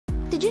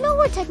Did you know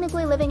we're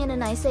technically living in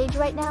an ice age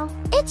right now?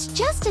 It's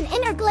just an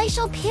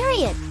interglacial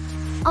period.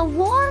 A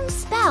warm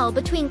spell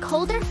between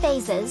colder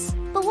phases.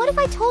 But what if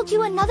I told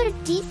you another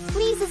deep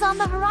freeze is on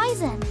the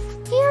horizon?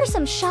 Here are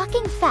some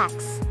shocking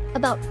facts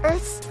about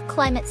Earth's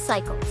climate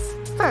cycles.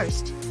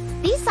 First,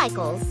 these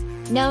cycles,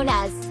 known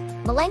as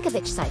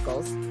Milankovitch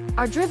cycles,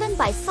 are driven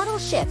by subtle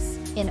shifts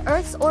in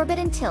Earth's orbit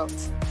and tilt.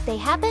 They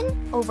happen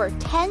over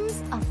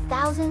tens of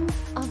thousands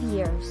of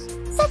years.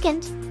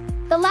 Second,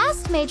 the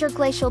last major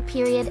glacial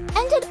period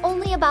ended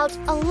only about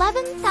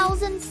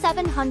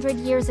 11,700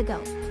 years ago.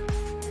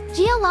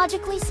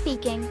 Geologically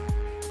speaking,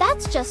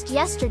 that's just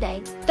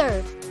yesterday.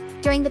 Third,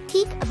 during the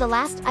peak of the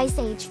last ice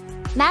age,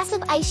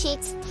 massive ice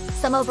sheets,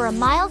 some over a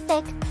mile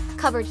thick,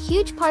 covered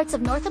huge parts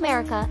of North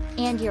America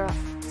and Europe.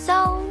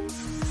 So,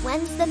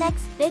 when's the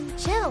next big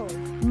chill?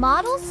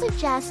 Models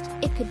suggest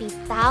it could be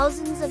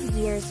thousands of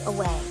years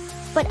away.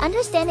 But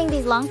understanding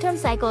these long-term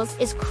cycles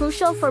is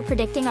crucial for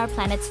predicting our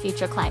planet's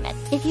future climate.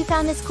 If you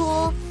found this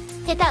cool,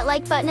 hit that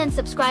like button and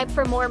subscribe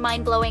for more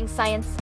mind-blowing science